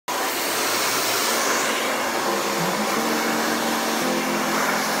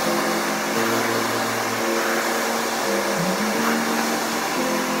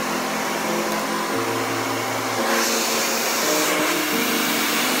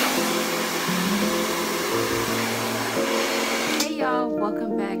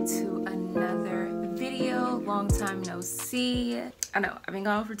long time no see. I know I've been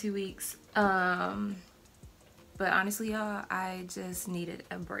gone for 2 weeks, but honestly y'all, I just needed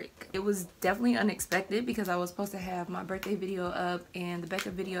a break. It was definitely unexpected because I was supposed to have my birthday video up and the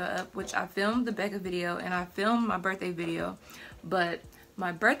Becca video up, which I filmed the Becca video and I filmed my birthday video, but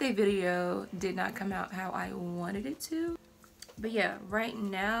my birthday video did not come out how I wanted it to. But yeah, right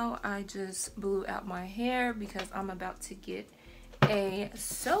now I just blew out my hair because I'm about to get a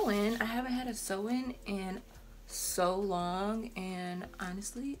sew-in. I haven't had a sew-in in so long and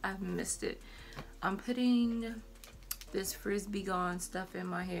honestly I've missed it. I'm putting this Frisbee Gone stuff in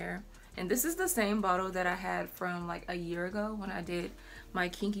my hair, and this is the same bottle that I had from like a year ago when I did my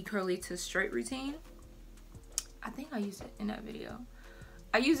kinky curly to straight routine. I think I used it in that video.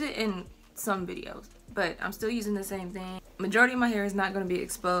 I use it in some videos, but I'm still using the same thing. Majority of my hair is not going to be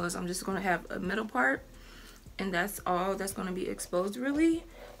exposed. I'm just going to have a middle part, and that's all that's going to be exposed really.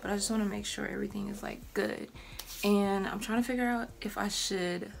 But I just want to make sure everything is like good, and I'm trying to figure out if I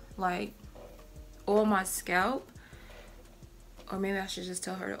should like oil my scalp, or maybe I should just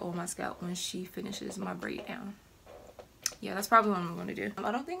tell her to oil my scalp when she finishes my braid down. Yeah, that's probably what I'm going to do.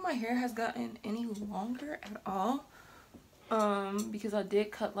 I don't think my hair has gotten any longer at all, because I did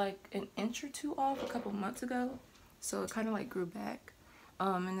cut like an inch or two off a couple months ago, so it kind of like grew back,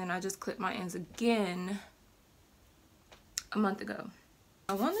 and then I just clipped my ends again a month ago.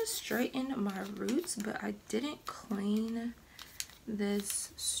 I want to straighten my roots, but I didn't clean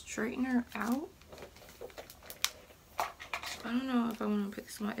this straightener out. I don't know if I want to put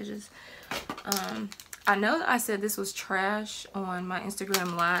this on my edges. I know that I said this was trash on my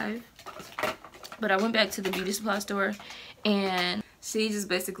Instagram live, but I went back to the beauty supply store and she just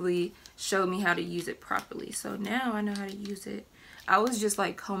basically showed me how to use it properly. So now I know how to use it. I was just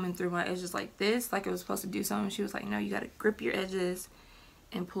like combing through my edges like this, like it was supposed to do something. She was like, no, you got to grip your edges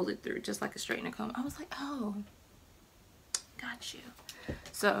and pull it through just like a straightener comb. I was like, oh, got you.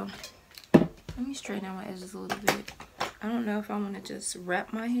 So let me straighten out my edges a little bit. I don't know if I want to just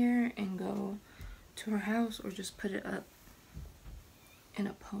wrap my hair and go to her house or just put it up in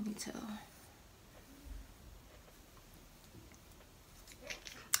a ponytail.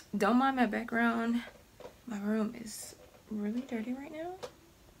 Don't mind my background. My room is really dirty right now.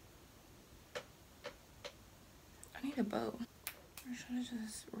 I need a bow. Or should I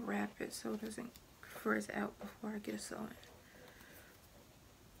just wrap it so it doesn't frizz out before I get a sew-in?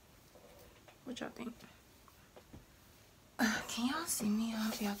 What y'all think? Can y'all see me? I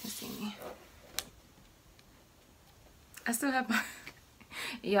hope y'all can see me. I still have my...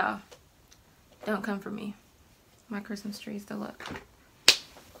 Y'all, don't come for me. My Christmas tree is still up.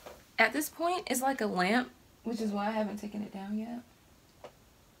 At this point, it's like a lamp, which is why I haven't taken it down yet.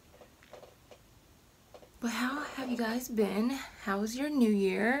 But how have you guys been? How was your new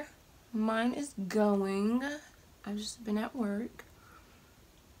year? Mine is going. I've just been at work,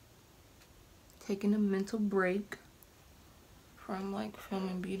 taking a mental break from like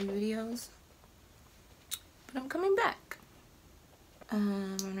filming beauty videos, but I'm coming back.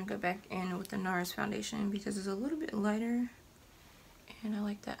 I'm gonna go back in with the NARS foundation because it's a little bit lighter and I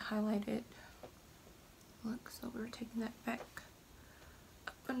like that highlighted look, so we're taking that back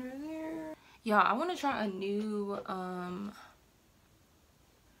up under there. Y'all, I want to try a new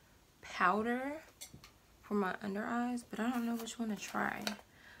powder for my under eyes, but I don't know which one to try.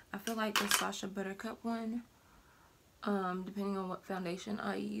 I feel like the Sacha Buttercup one, depending on what foundation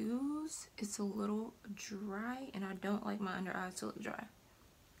I use, it's a little dry and I don't like my under eyes to look dry.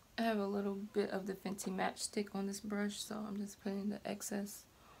 I have a little bit of the Fenty Matchstick on this brush, so I'm just putting the excess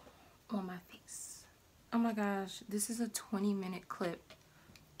on my face. Oh my gosh, this is a 20-minute clip.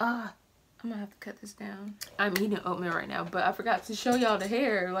 I'm gonna have to cut this down. I'm eating oatmeal right now, but I forgot to show y'all the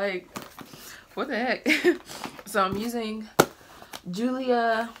hair. Like, what the heck? So I'm using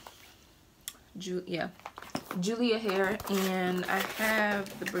Julia hair, and I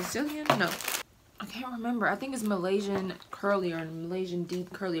have the Brazilian, no, I can't remember. I think it's Malaysian curly or Malaysian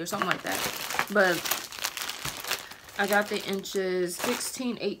deep curly or something like that. But I got the inches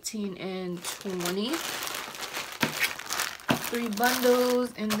 16, 18, and 20. 3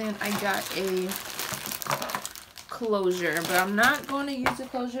 bundles, and then I got a closure, but I'm not going to use the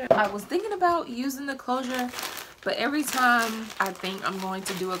closure. I was thinking about using the closure, but every time I think I'm going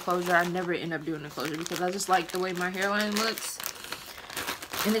to do a closure, I never end up doing the closure because I just like the way my hairline looks,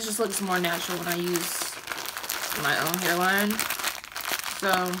 and it just looks more natural when I use my own hairline.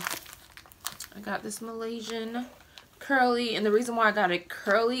 So I got this Malaysian curly, and the reason why I got it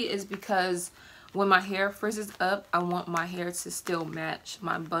curly is because when my hair frizzes up, I want my hair to still match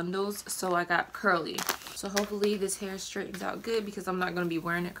my bundles, so I got curly. So hopefully this hair straightens out good because I'm not going to be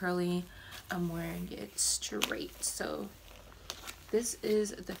wearing it curly I'm wearing it straight. So this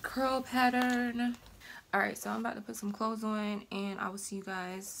is the curl pattern. All right, so I'm about to put some clothes on, and I will see you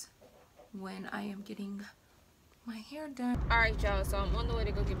guys when I am getting my hair done. All right, y'all, so I'm on the way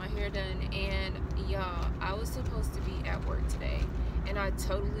to go get my hair done, and y'all, I was supposed to be at work today, and I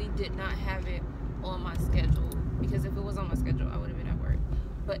totally did not have it on my schedule, because if it was on my schedule, I would have been at work.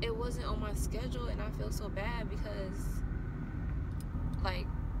 But it wasn't on my schedule, and I feel so bad because, like,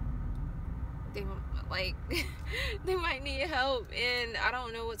 they might need help, and I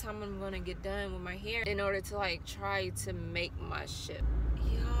don't know what time I'm gonna get done with my hair in order to like try to make my ship.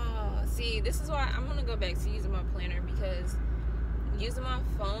 Yeah, see, this is why I'm gonna go back to using my planner, because using my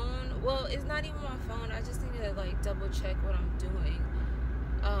phone, well, it's not even my phone, I just need to like double check what I'm doing.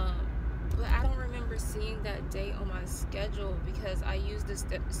 But I don't remember seeing that date on my schedule, because I used the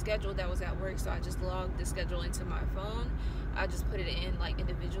schedule that was at work, so I just logged the schedule into my phone. I just put it in like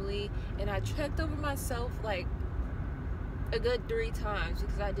individually, and I checked over myself like a good 3 times,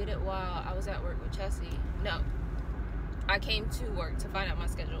 because I did it while I was at work with Chessie. No, I came to work to find out my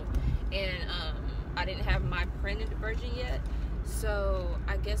schedule, and I didn't have my printed version yet, so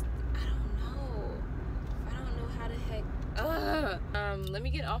I guess I don't know how the heck. Let me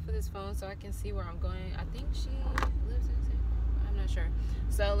get off of this phone so I can see where I'm going. I think she lives in the same phone. I'm not sure.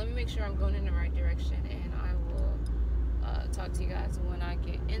 So let me make sure I'm going in the right direction, and I will talk to you guys when I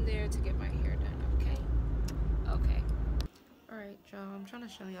get in there to get my hair done. Okay. All right, y'all, I'm trying to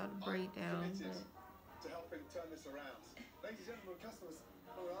show y'all the breakdown. To help him turn this around. Ladies and gentlemen, customers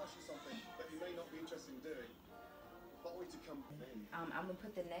will ask you something that you may not be interested in doing. Want me to come in? I'm gonna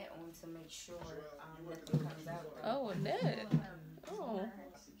put the net on to make sure nothing comes out. Oh, a net. Oh.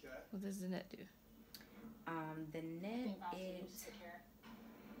 What does the net do? The net is,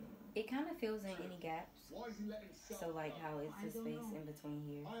 it kind of fills in any gaps. So like how is the space in between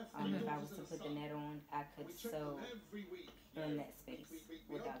here? If I was to put the net on, I could sew in that space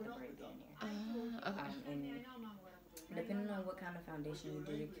without the break in there. Okay. And depending on what kind of foundation you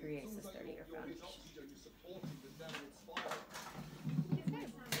do, it creates a sturdier foundation.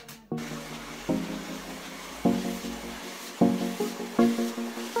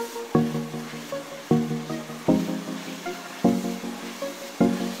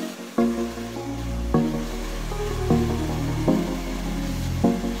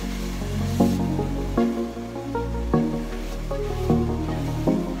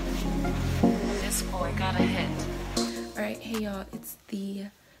 Hey y'all, it's the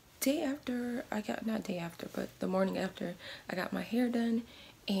day after but the morning after I got my hair done,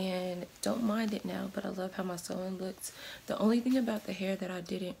 and don't mind it now, but I love how my sewing looks. The only thing about the hair that I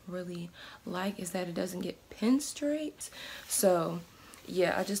didn't really like is that it doesn't get pin straight. So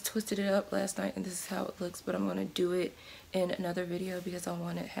yeah, I just twisted it up last night, and this is how it looks, but I'm gonna do it in another video because I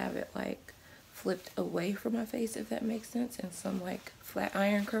want to have it like flipped away from my face, if that makes sense, and some like flat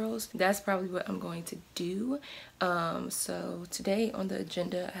iron curls. That's probably what I'm going to do. So today on the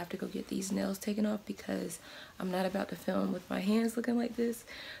agenda, I have to go get these nails taken off because I'm not about to film with my hands looking like this.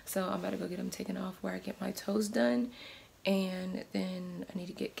 So I'm about to go get them taken off where I get my toes done, and then I need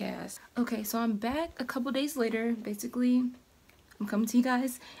to get gas. Okay, so I'm back a couple days later. Basically, I'm coming to you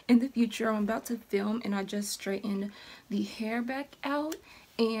guys in the future. I'm about to film, and I just straightened the hair back out.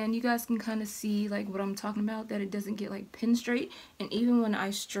 And you guys can kind of see like what I'm talking about, that it doesn't get like pin straight, and even when I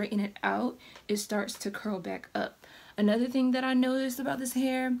straighten it out, it starts to curl back up. Another thing that I noticed about this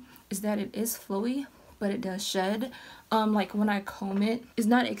hair is that it is flowy, but it does shed. Like when I comb it, it's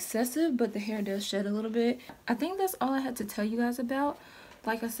not excessive, but the hair does shed a little bit. I think that's all I had to tell you guys about.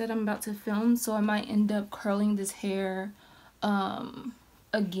 Like I said, I'm about to film, so I might end up curling this hair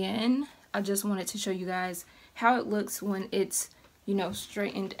again. I just wanted to show you guys how it looks when it's, you know,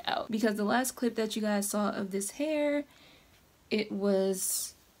 straightened out, because the last clip that you guys saw of this hair, it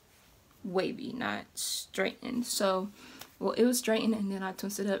was wavy, not straightened. So, well, it was straightened and then I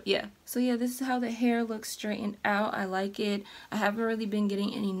twisted up. Yeah, so yeah, this is how the hair looks straightened out. I like it. I haven't really been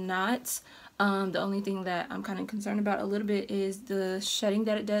getting any knots. The only thing that I'm kind of concerned about a little bit is the shedding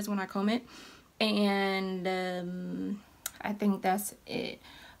that it does when I comb it, and I think that's it.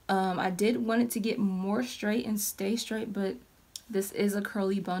 I did want it to get more straight and stay straight, but this is a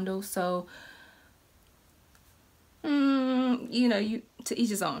curly bundle, so you know, to each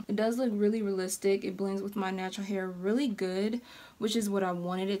his own. It does look really realistic. It blends with my natural hair really good, which is what I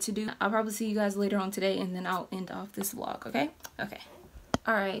wanted it to do. I'll probably see you guys later on today, and then I'll end off this vlog. Okay.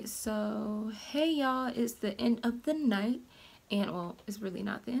 Alright, so hey y'all, it's the end of the night, and well, it's really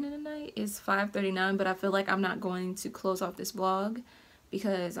not the end of the night. It's 5:39, but I feel like I'm not going to close off this vlog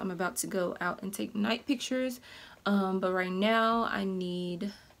because I'm about to go out and take night pictures. But right now I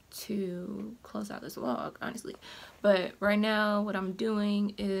need to close out this vlog, honestly. But right now what I'm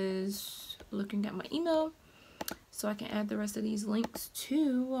doing is looking at my email so I can add the rest of these links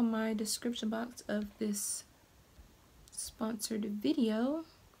to my description box of this sponsored video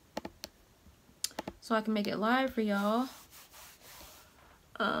so I can make it live for y'all.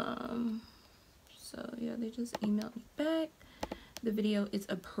 So yeah, they just emailed me back. The video is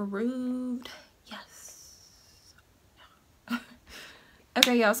approved. Yes.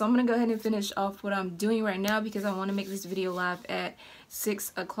 Okay, y'all, so I'm gonna go ahead and finish off what I'm doing right now because I want to make this video live at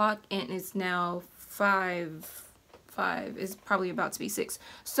 6 o'clock and it's now 5. It's probably about to be 6.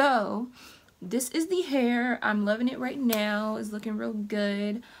 So this is the hair. I'm loving it right now. It's looking real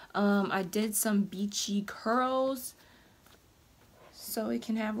good. I did some beachy curls so it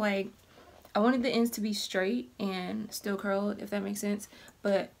can have, like, I wanted the ends to be straight and still curled, if that makes sense,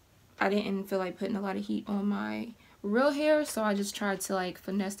 but I didn't feel like putting a lot of heat on my real hair, so I just tried to, like,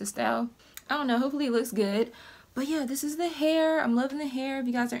 finesse the style. I don't know, hopefully it looks good. But yeah, this is the hair. I'm loving the hair. If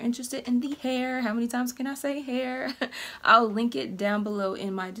you guys are interested in the hair, how many times can I say hair? I'll link it down below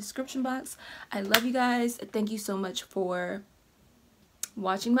in my description box. I love you guys. Thank you so much for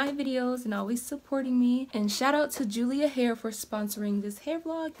watching my videos and always supporting me. And shout out to Julia Hair for sponsoring this hair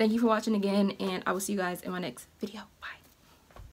vlog. Thank you for watching again, and I will see you guys in my next video. Bye.